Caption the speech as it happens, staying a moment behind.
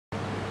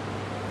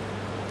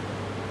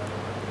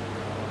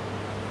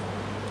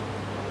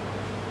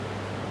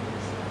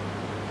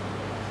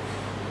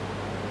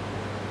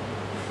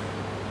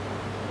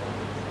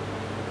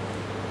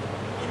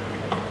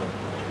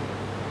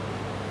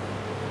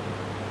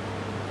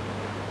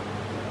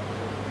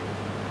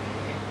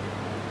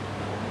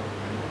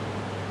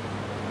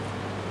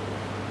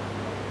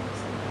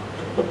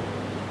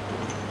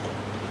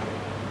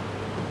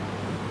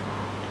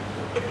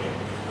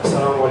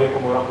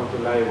wa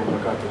rahmatullahi wa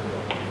barakatuh.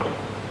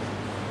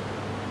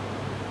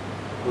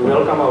 We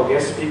welcome our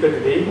guest speaker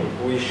today,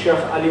 who is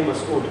Sheikh Ali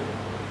Masud.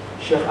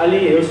 Sheikh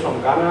Ali hails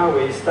from Ghana,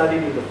 where he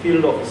studied in the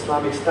field of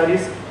Islamic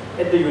studies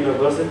at the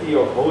University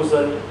of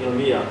Hosel,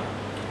 Ilmiya.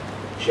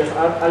 Sheikh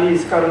Ali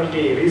is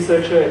currently a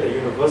researcher at the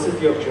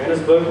University of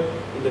Johannesburg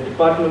in the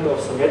Department of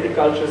Semitic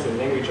Cultures and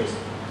Languages.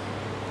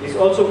 He is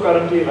also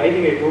currently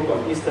writing a book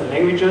on Eastern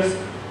languages,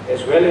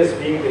 as well as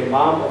being the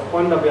Imam of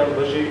Kwandabel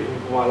Masjid in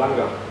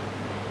Mpumalanga.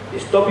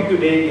 His topic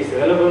today is the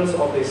relevance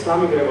of the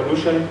Islamic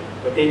revolution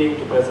pertaining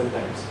to present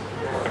times.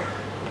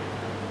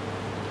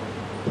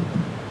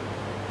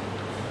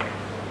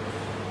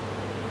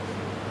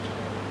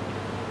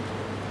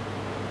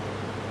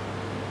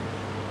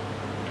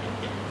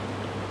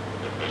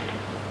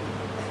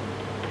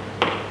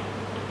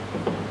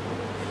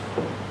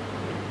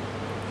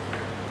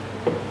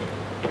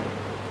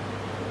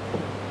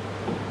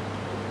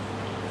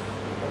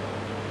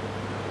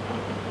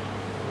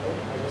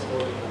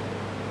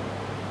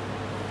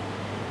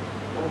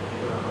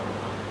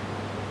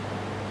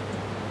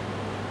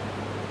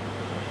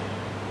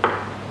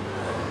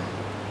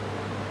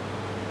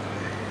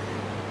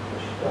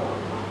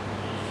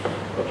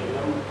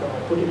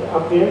 Put it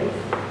up here.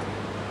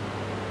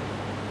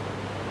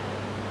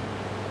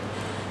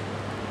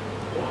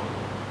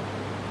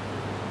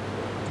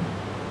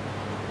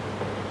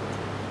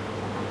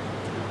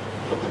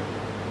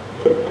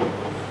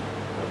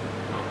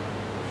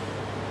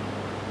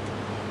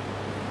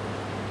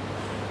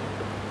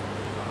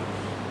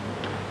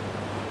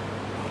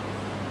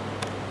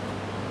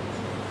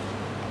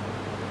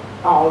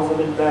 أعوذ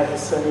بالله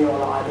السميع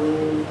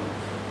العليم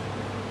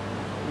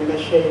من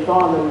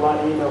الشيطان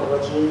اللعين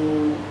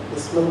الرجيم.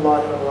 بسم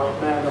الله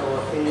الرحمن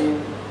الرحيم.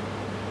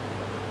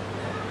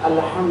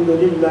 الحمد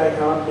لله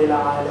رب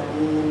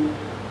العالمين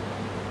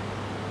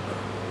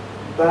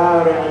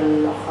بارع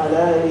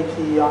الخلائق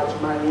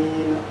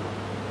أجمعين،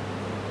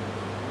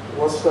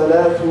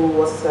 والصلاة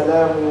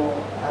والسلام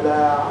على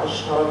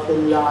أشرف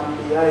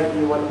الأنبياء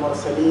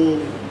والمرسلين،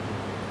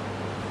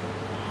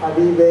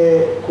 حبيب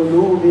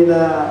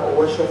قلوبنا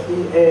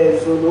وشفيع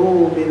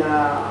ذنوبنا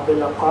أبي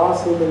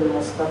القاسم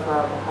المصطفى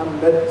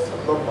محمد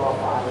صلى الله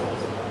عليه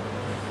وسلم،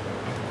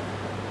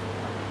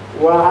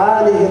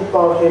 وآله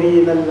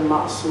الطاهرين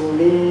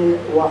المعصومين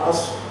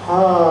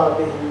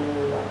وأصحابه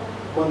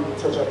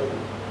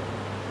المنتجبين.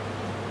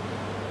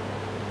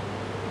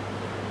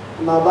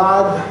 أما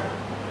بعد،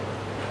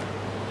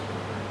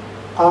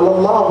 قال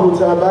الله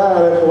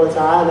تبارك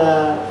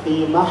وتعالى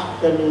في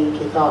محكم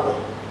كتابه: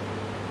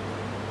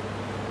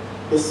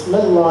 بسم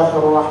الله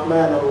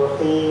الرحمن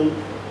الرحيم.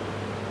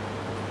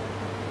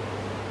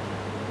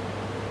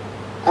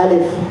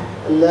 ألف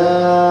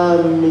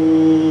لام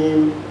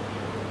ميم.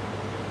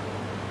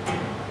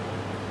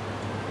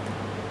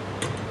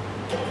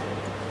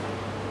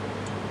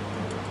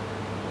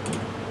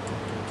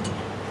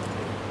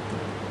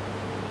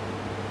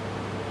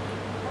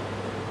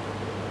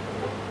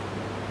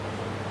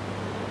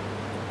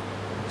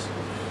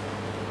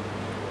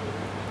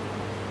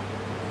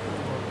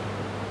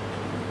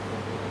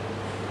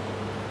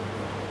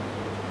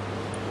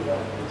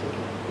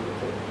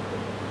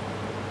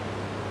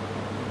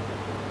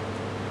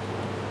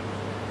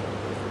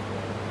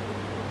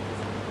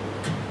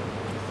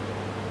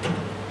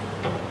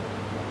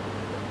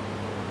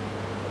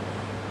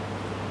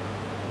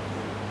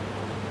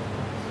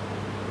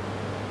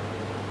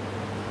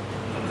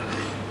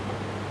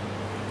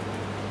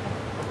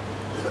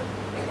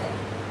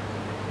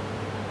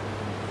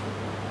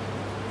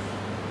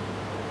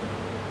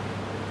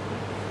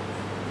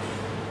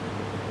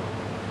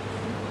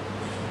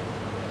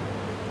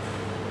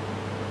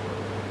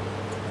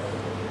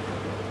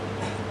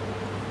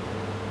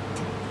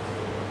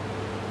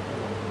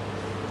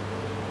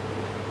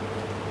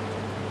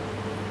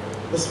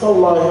 بسم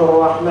الله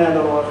الرحمن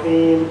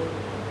الرحيم.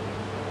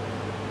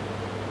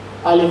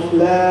 ألف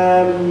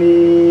لام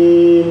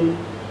ميم.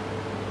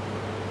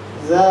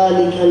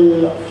 ذلك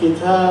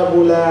الكتاب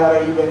لا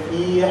ريب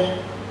فيه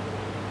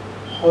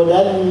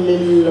هدى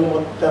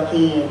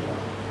للمتقين.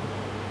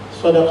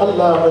 صدق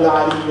الله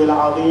العلي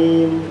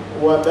العظيم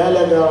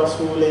وبلغ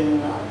رسول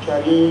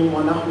كريم،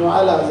 ونحن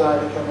على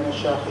ذلك من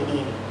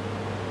الشاهدين.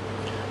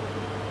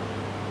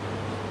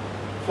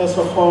 First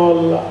of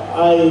all,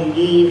 I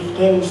give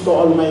thanks to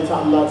Almighty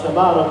Allah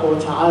Tabaraka wa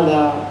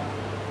Ta'ala,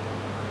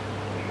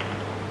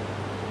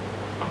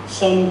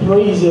 send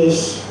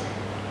praises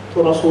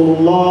to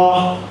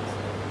Rasulullah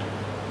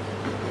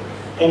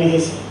and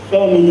his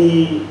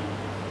family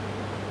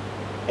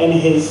and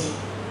his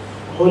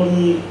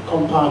holy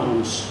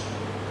companions.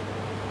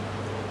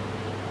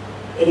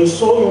 It is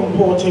so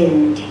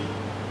important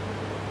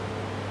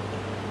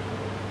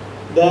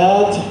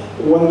that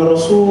when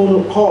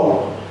Rasul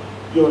called,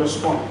 you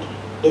respond.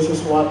 This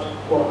is what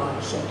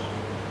Quran said.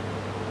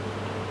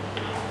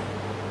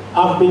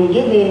 I've been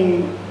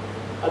given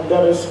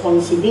the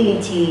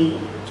responsibility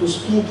to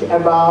speak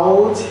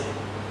about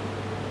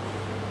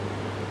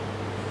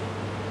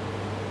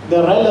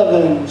the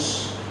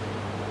relevance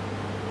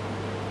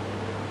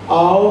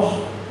of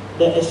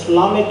the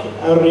Islamic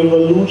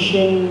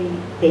revolution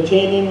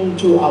pertaining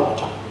to our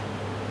time.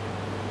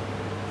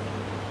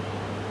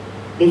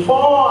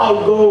 Before I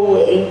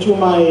go into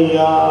my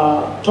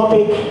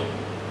topic,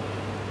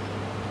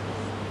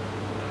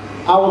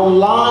 I would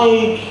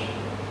like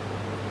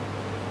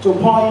to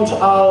point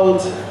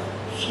out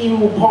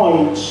few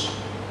points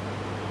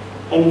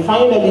and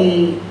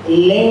finally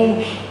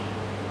link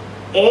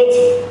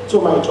it to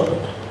my topic.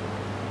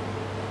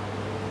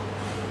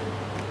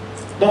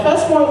 The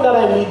first point that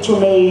I need to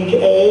make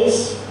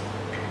is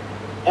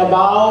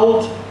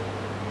about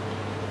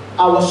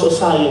our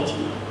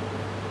society.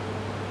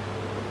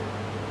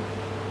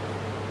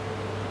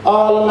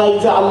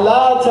 Almighty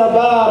Allah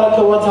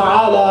Tabaraka wa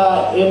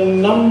Ta'ala,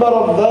 in number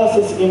of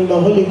verses in the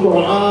Holy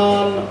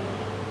Quran,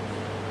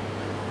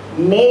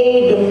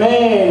 made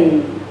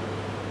man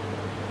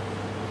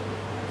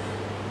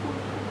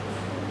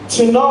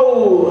to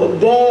know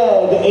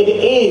that it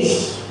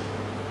is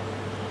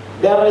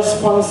the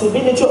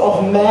responsibility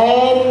of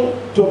man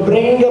to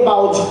bring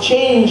about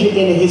change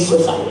in his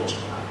society.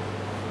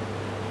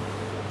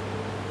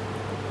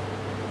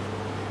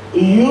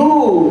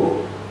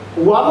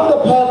 One of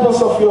the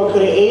purpose of your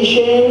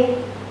creation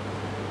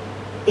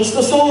is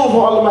to serve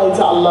Almighty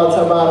Allah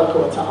Tabaraka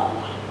wa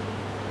Ta'ala.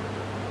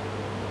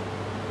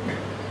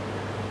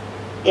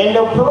 In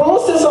the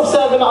process of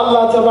serving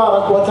Allah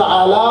Tabaraka wa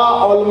Ta'ala,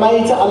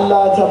 Almighty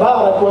Allah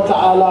Tabaraka wa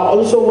Ta'ala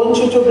also wants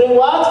you to bring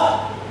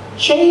what?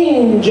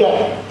 Change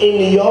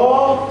in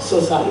your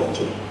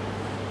society.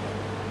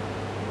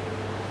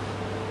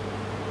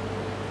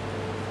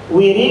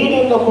 We read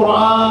in the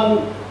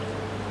Quran,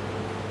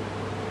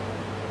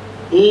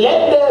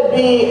 let there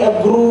be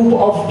a group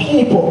of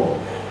people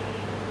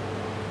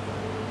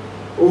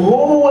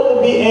who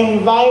will be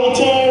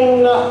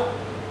inviting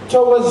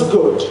towards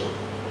good,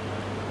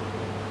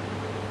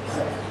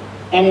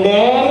 and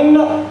then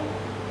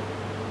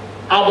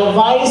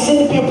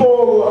advising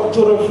people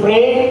to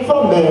refrain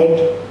from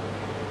bad.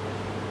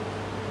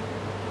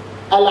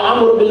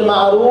 Al-amru bil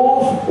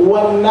ma'ruf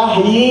wal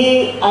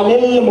nahyi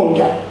anil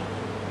munkar.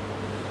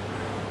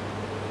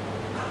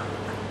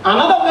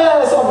 Another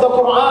verse of the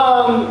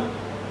Quran,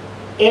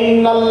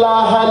 إن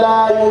الله لا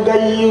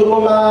يغير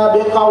ما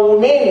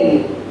بقوم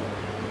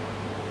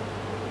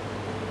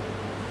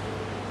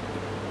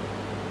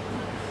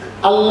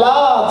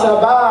Allah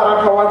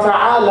Tabaraka wa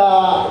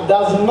Ta'ala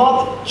does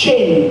not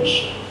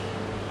change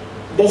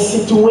the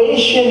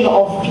situation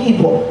of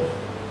people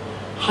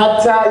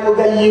حتى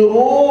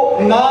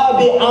يغيروا ما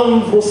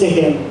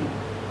بأنفسهم,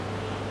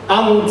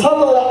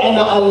 until and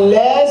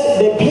unless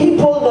the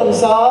people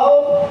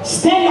themselves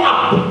stand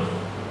up,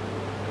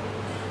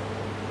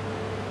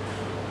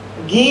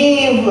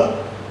 give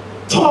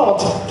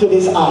thought to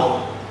this ayah.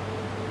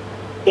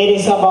 It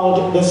is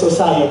about the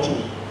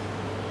society.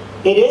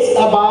 It is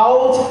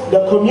about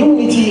the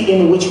community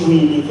in which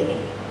we live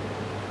in.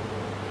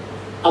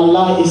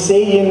 Allah is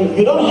saying,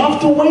 you don't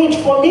have to wait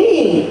for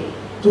me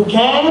to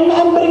come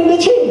and bring the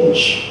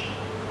change.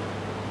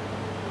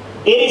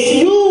 It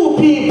is you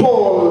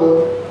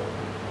people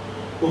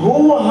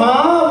who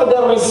have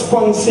the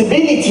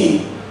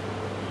responsibility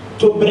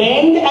to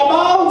bring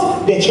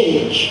about the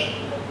change.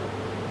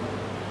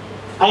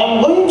 I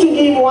am going to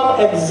give one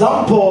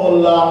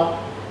example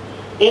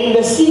in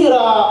the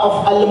seerah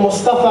of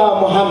Al-Mustafa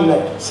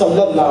Muhammad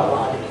sallallahu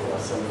alaihi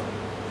wasallam.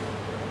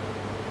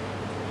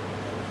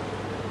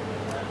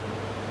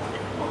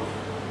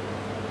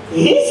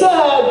 He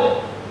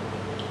said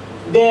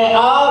there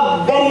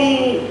are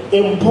very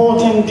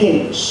important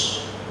things.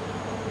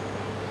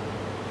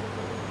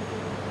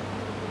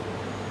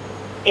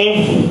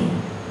 If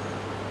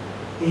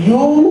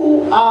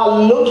you are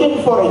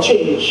looking for a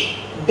change,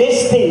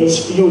 these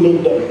things, you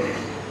need them.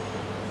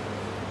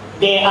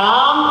 There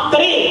are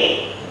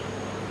three.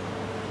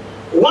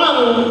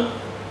 One,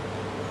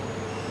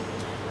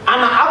 an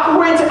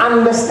accurate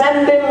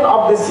understanding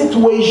of the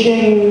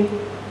situation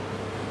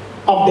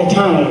of the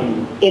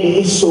time. It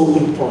is so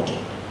important.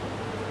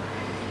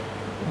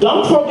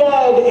 Don't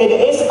forget, it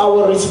is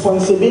our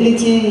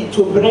responsibility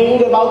to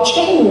bring about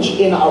change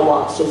in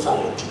our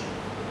society.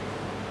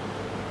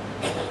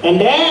 And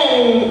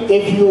then,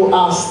 if you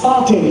are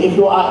starting, if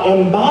you are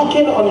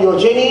embarking on your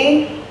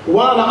journey,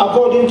 one,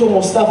 according to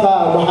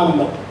Mustafa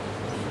Muhammad,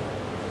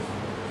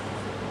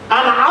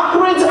 an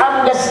accurate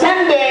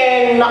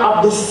understanding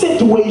of the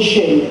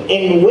situation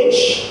in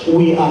which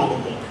we are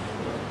living.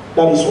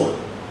 That is one.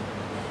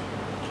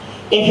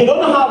 If you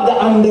don't have the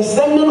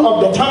understanding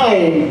of the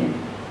time,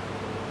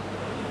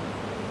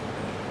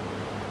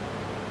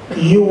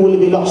 you will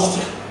be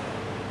lost.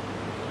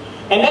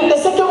 And then the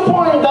second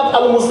point that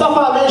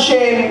Al-Mustafa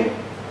mentioned,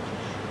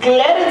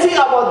 clarity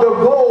about the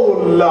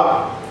goal.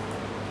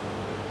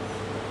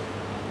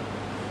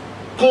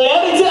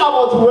 Clarity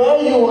about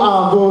where you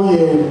are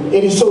going.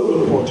 It is so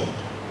important.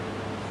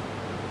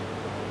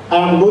 I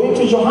am going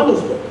to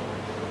Johannesburg,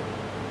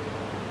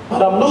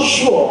 but I'm not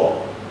sure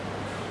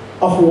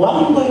of what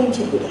I'm going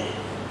to do there.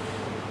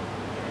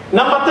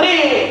 Number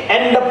three,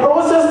 and the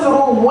process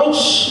through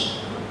which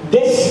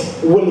this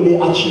will be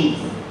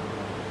achieved.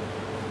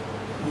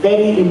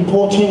 very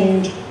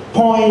important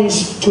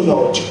points to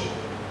note.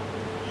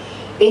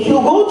 If you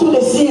go to the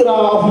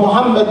seerah of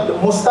Muhammad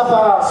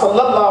Mustafa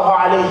sallallahu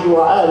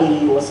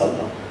alayhi wa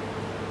sallam,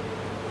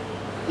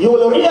 you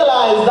will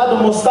realize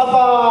that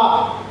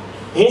Mustafa,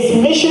 his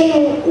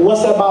mission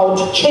was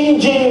about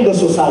changing the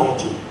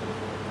society.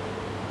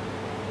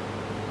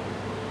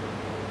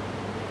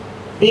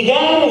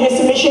 Began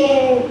his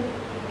mission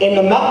in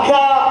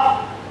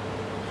Mecca,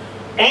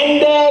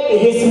 ended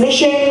his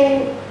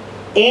mission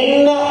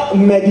in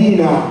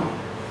Medina.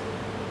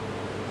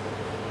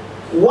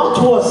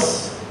 What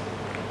was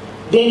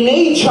the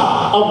nature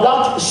of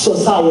that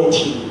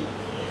society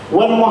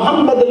when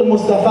Muhammad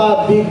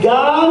al-Mustafa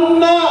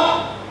began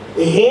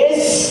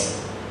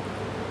his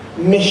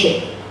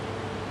mission?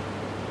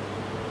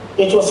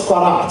 It was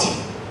corrupt,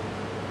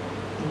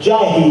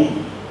 jahil.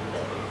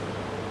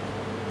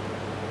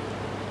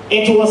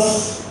 It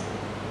was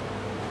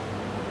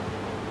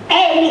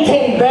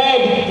everything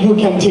bad you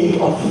can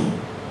think of,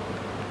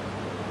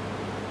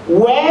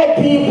 where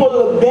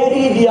people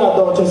bury their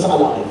daughters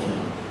alive,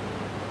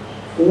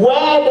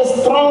 where the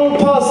strong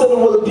person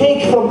will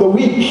take from the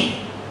weak.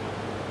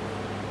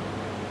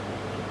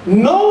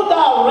 No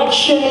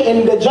direction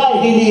in the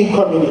Jahili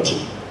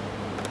community.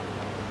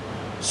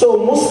 So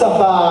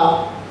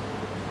Mustafa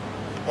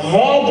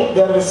had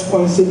the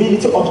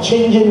responsibility of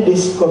changing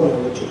this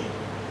community.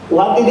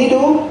 What did he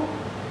do?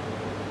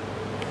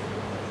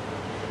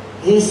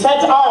 He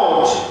set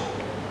out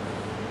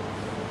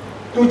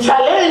to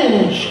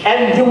challenge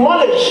and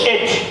demolish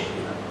it,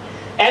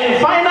 and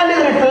finally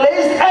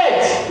replaced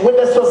it with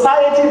a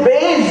society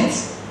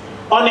based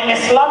on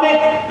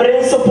Islamic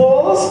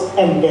principles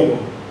and values.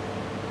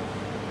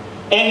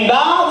 And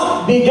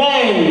that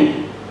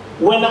began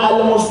when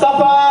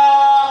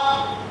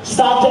Al-Mustafa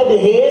started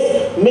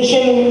his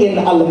mission in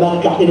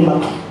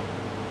Mecca.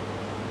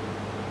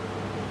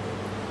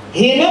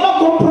 He never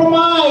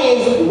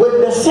compromised with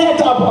the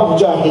setup of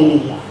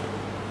Jahiliyyah.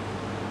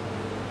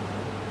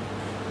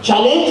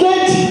 Challenged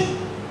it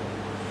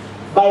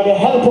by the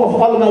help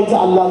of Almighty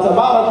Allah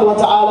Tabarak wa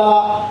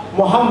Ta'ala,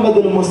 Muhammad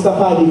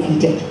al-Mustafa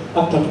defeated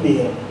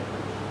at-Takbir.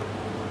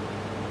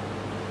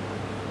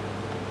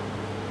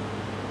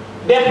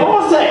 The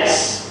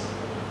process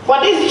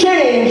for this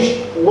change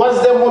was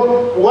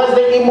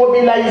the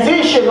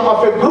immobilization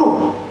of a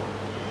group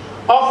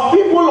of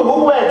people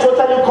who were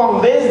totally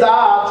convinced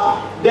that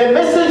the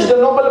message the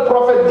noble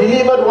prophet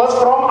delivered was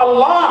from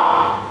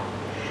Allah,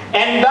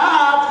 and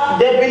that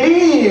the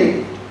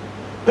belief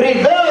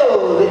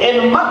prevailed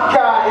in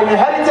Mecca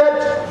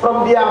inherited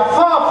from their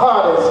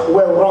forefathers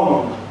were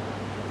wrong.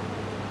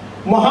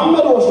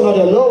 Muhammad was not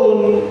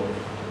alone.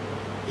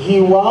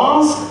 He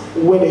was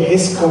with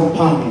his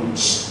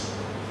companions.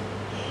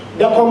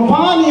 The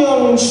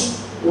companions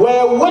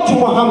were with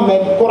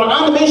Muhammad.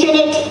 Quran mentioned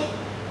it.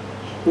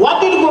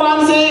 What did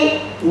Quran say?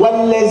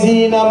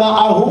 وَالَّذِينَ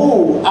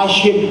مَعَهُ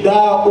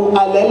أَشِدَّاءُ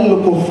عَلَى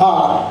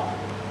الْكُفَّارِ.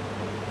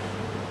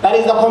 That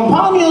is the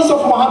companions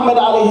of Muhammad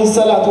alayhi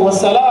salatu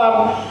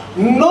wasalam,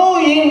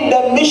 knowing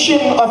the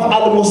mission of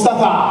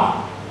Al-Mustafa.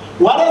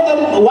 What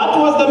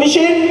was the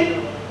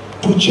mission?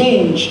 To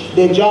change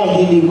the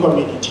Jahili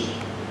community,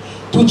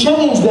 to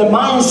change the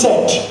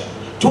mindset,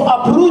 to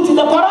uproot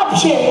the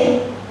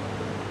corruption.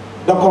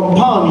 The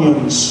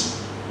companions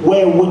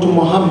were with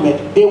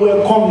Muhammad. They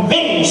were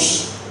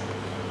convinced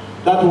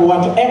that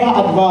whatever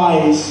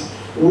advice,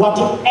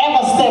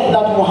 whatever step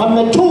that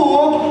Muhammad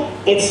took,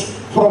 it's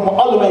from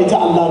Almighty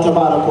Allah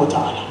Tabarak wa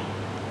Ta'ala.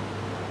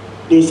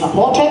 They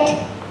supported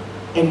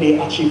and they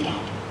achieved that.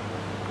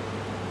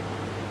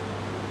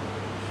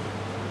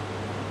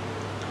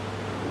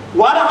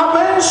 What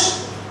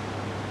happens?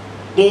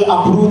 They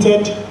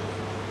uprooted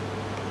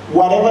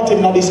whatever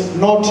thing that is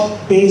not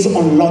based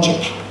on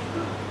logic.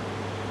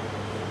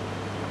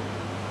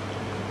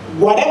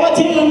 Whatever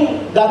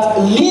thing that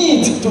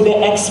leads to the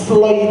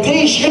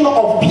exploitation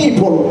of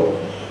people,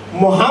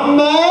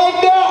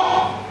 Muhammad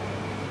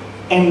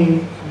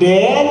and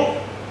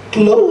their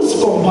close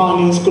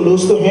companions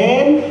close to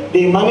him,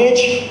 they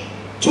managed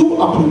to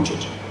uproot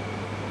it.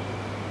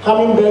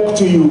 Coming back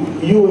to you,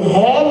 you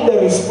have the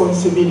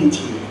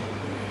responsibility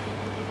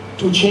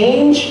to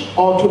change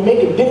or to make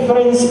a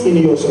difference in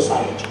your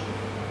society.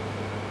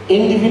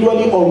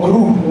 Individually or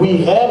group, we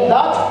have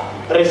that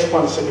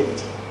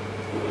responsibility.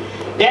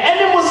 The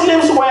early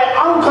Muslims were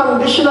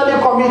unconditionally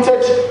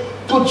committed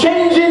to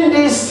changing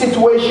this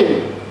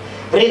situation,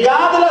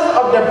 regardless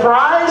of the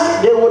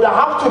price they would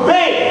have to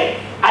pay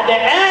at the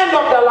end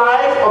of the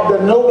life of the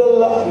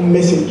noble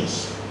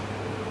messengers.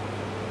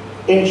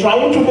 In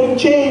trying to bring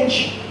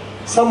change,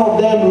 some of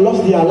them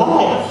lost their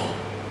life.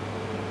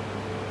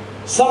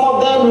 Some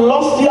of them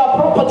lost their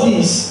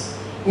properties.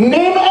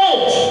 Name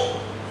it.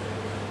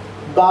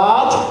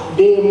 But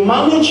they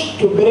managed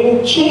to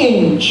bring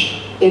change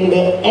in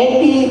the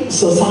early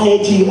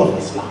society of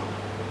Islam.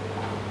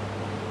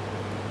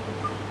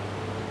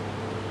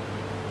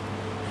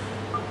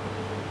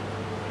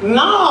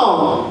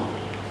 Now,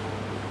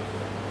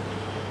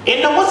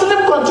 in the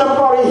Muslim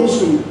contemporary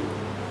history,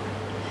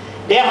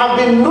 there have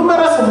been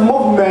numerous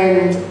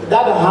movements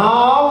that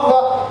have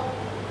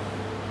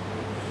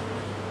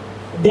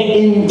the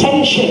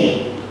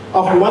intention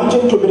of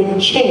wanting to bring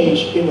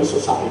change in the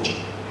society.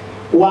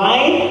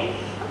 Why?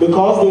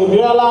 Because they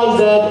realize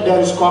that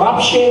there is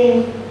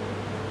corruption,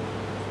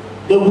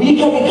 the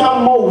weaker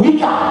become more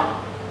weaker,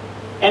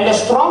 and the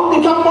strong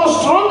become more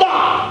stronger,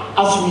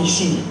 as we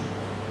see.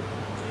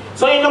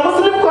 So in the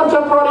Muslim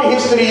contemporary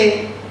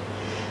history,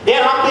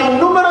 there have been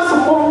numerous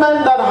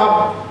movements that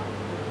have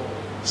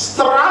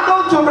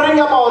struggled to bring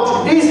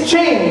about this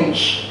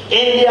change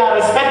in their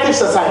respective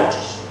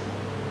societies.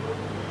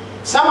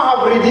 Some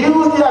have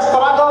reduced their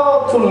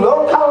struggle to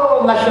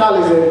local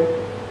nationalism,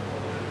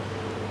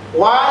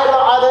 while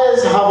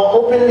others have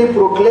openly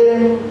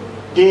proclaimed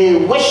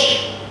they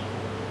wish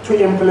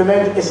to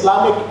implement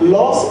Islamic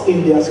laws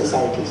in their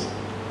societies.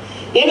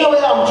 In a way,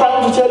 I'm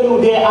trying to tell you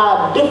there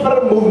are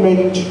different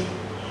movements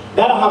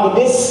that have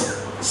this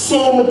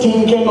same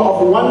thinking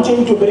of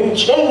wanting to bring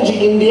change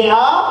in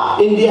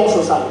their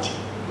society,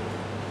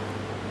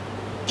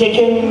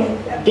 taking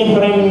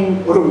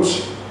different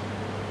routes.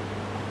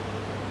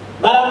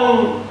 But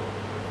I'm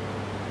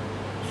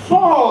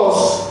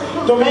forced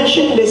to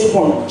mention this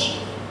point.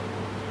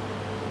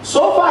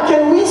 So far,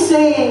 can we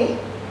say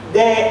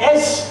there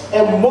is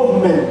a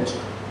movement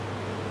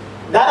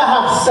that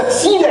have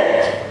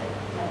succeeded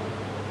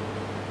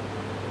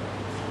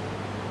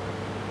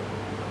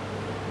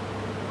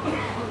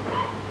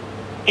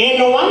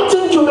in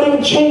wanting to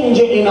bring change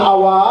in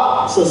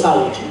our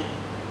society?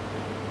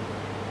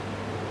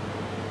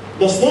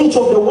 The state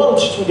of the world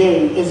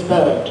today is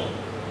bad.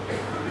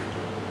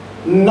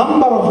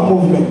 Number of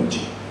movement,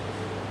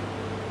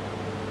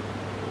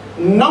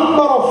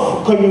 number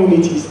of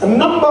communities, a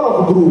number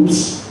of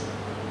groups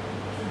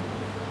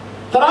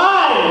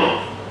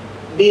try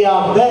their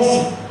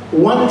best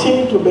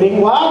wanting to bring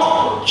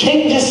what?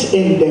 Changes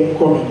in the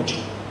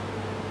community.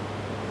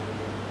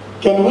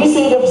 Can we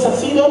say they've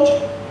succeeded?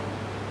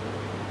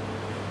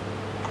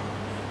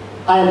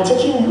 I am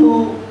taking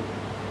you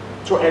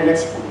to a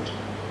next point.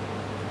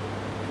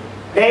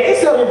 There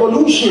is a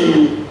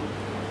revolution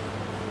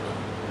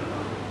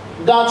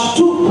that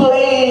took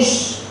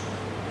place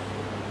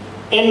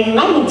in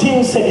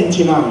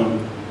 1979,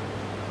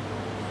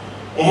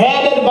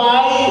 headed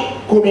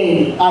by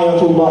Khomeini,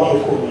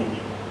 Ayatollah Khomeini.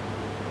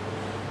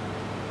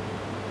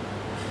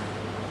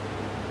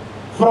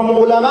 From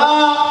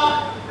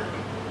ulama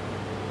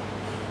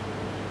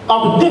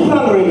of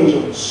different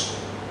religions,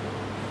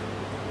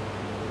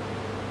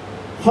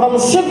 from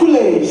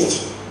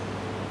secularists,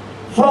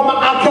 from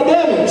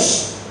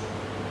academics,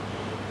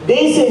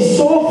 they say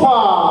so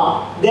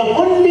far the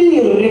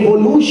only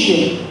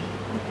revolution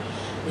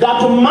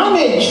that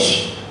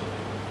managed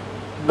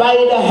by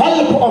the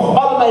help of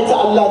Almighty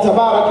Allah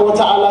Tabaraka wa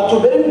Ta'ala to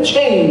bring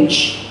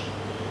change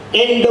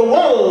in the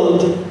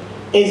world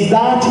is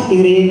that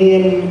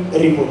Iranian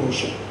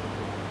revolution.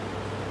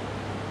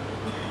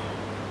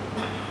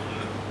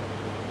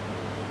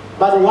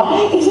 But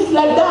why is it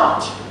like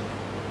that?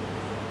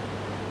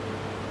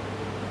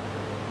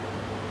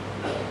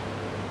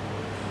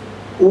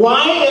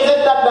 Why is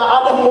it that the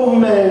other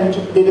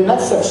movement did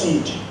not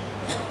succeed?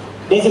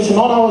 This is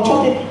not our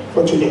topic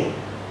for today.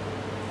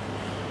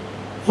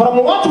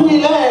 From what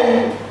we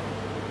learn,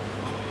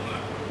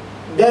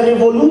 the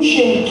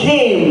revolution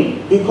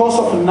came because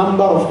of a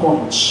number of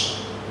points,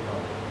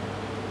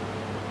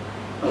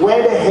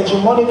 where the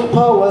hegemonic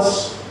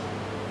powers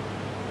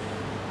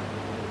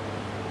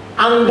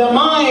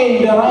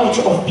undermine the right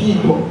of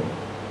people.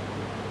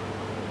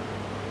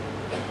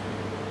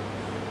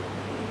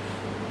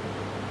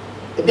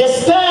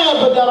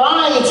 Disturb the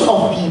rights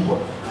of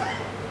people,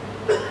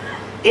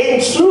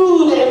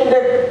 intrude in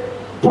the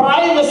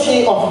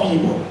privacy of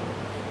people.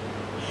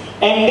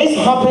 And this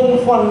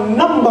happened for a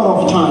number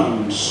of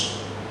times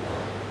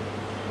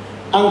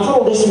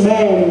until this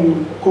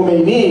man,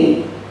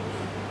 Khomeini,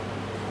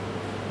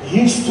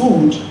 he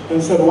stood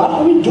and said, what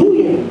are we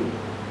doing?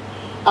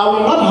 Are we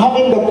not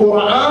having the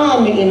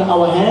Quran in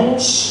our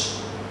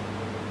hands?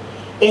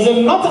 Is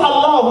it not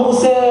Allah who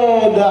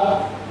said,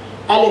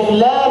 Alif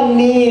Lam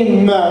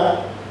Mim,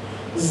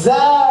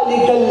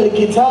 Zalika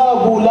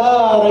al-Kitabu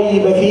la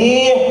rayba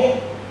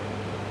fih?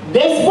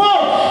 This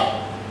book,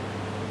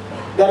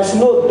 there is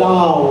no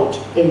doubt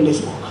in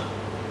this book.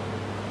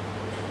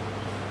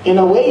 In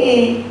a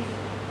way,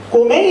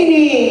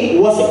 Khomeini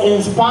was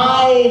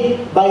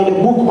inspired by the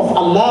book of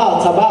Allah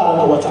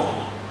Tabaraka wa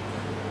Ta'ala.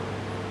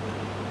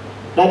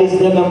 That is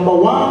the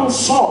 #1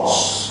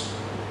 source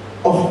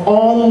of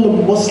all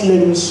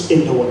Muslims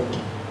in the world.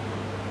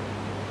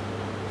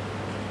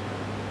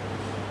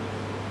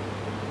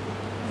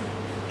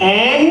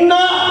 And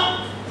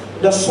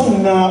the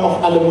Sunnah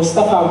of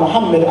Al-Mustafa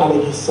Muhammad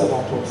alayhi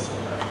salatu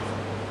wasalam.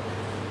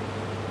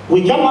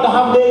 We cannot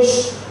have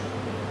this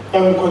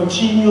and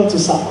continue to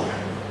suffer.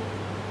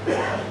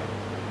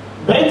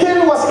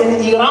 Britain was in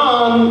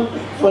Iran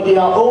for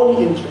their own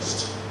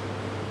interest.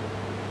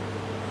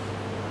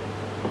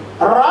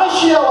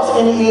 Russia was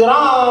in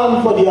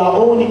Iran for their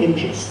own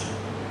interest.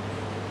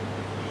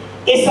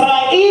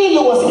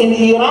 Israel was in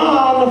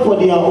Iran for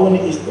their own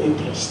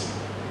interest.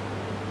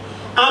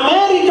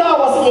 America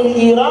was in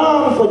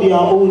Iran for their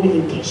own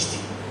interest.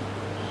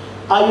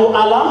 Are you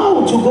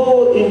allowed to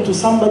go into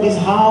somebody's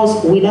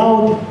house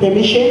without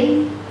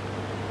permission?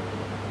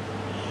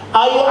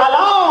 Are you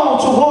allowed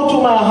to go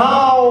to my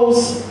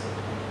house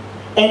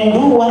and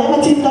do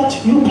whatever thing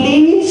that you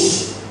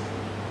please?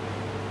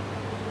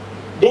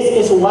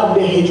 This is what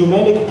the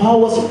hegemonic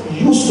powers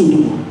used to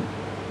do.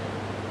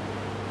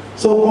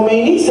 So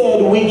Khomeini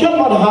said, we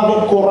cannot have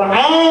a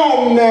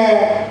Quran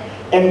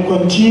and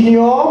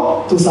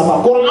continue to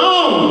suffer.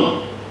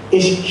 Quran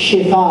is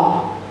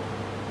shifa,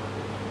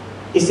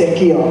 is a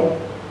cure.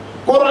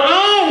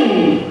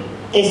 Quran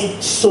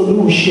is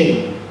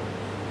solution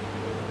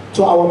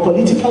to our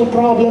political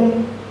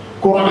problem.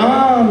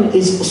 Quran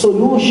is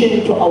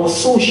solution to our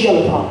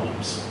social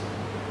problems.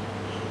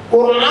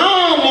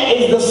 Quran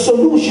is the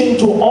solution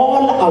to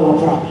all our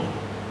problems.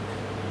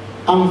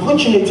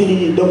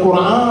 Unfortunately, the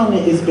Quran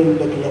is being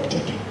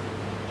neglected.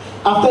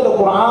 After the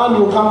Quran,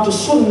 you come to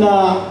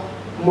Sunnah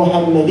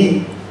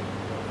Muhammadi.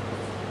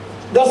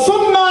 The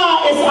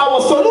Sunnah is our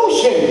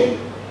solution.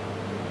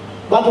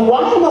 But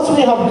why must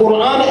we have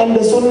Quran and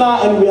the Sunnah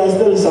and we are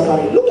still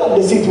suffering? Look at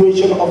the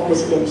situation of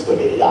Muslims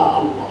today. Ya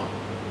Allah.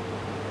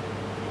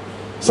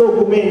 So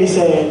Khomeini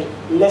said,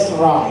 let's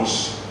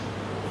rise.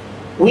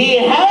 We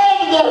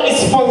have the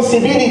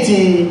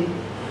responsibility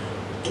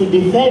to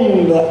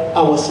defend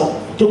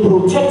ourselves, to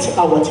protect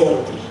our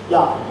territory.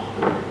 Ya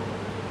Allah.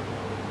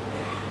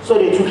 So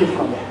they took it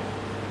from there.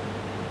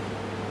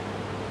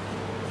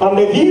 From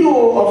the view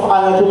of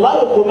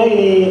Ayatollah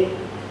Khomeini,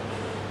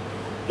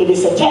 it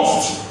is a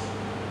test.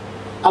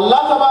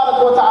 Allah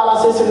Tabarak wa Ta'ala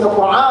says in the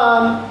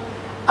Quran,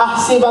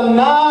 أحسب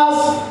الناس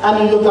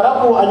أن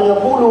يتركوا أن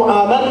يقولوا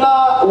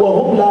آمنا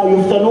وهم لا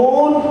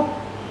يفتنون.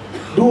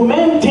 Do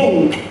men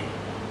think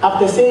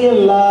after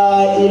saying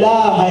La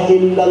ilaha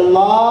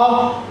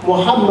illallah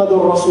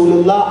Muhammadur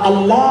Rasulullah,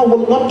 Allah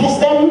will not test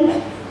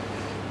them?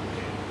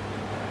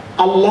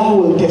 Allah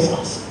will test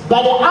us.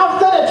 But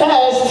after the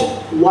test,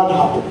 what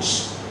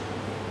happens?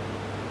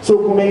 So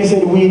Khomeini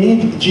said, we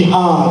need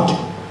jihad.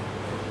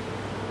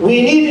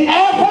 We need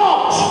effort.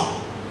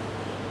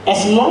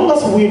 As long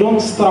as we don't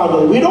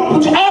struggle, we don't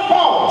put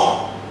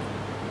effort,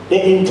 the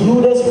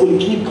intruders will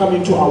keep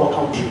coming to our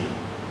country.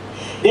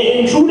 The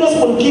intruders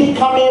will keep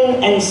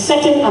coming and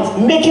setting us,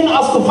 making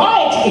us to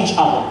fight each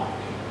other.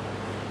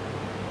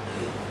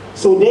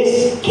 So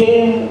this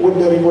came with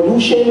the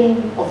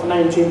revolution of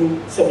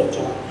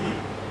 1979.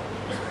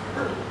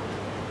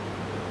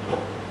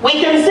 We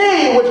can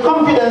say with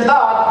confidence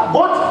that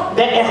both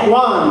the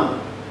Ikhwan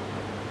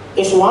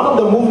is one of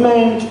the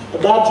movements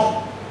that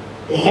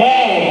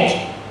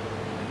had,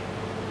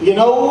 it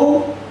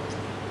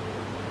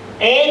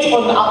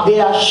on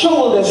their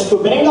shoulders to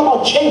bring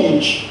about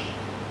change.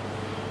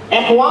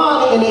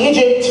 Ikhwan in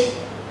Egypt,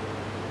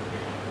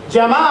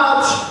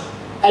 Jamaat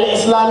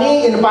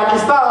Al-Islami in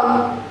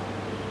Pakistan,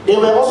 they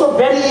were also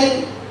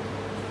very,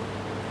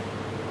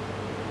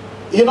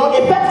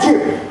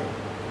 effective.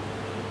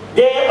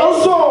 They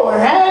also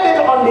had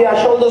it on their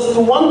shoulders to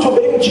want to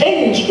bring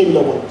change in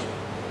the world.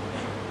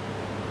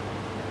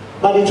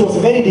 But it was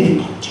very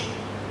difficult.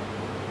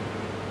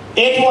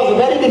 It was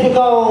very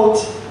difficult.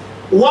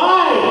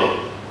 Why?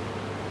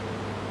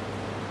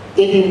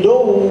 Even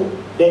though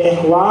the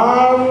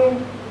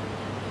Ikhwan,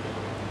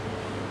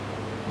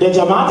 the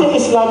Jamaat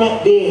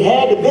al-Islami, they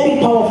had very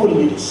powerful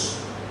leaders,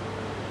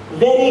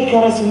 very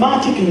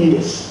charismatic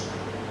leaders,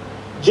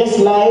 just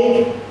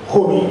like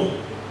Khomeini.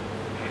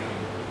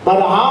 But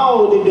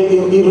how did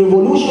the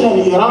revolution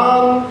in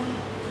Iran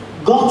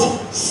got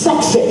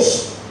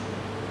success?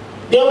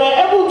 They were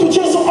able to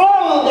chase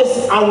all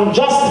these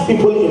unjust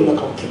people in the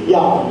country. Ya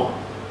Allah.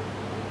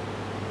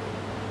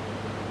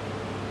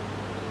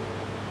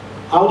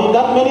 How did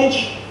that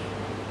manage?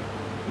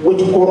 With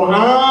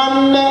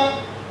Quran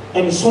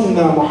and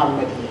Sunnah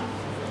Muhammadi.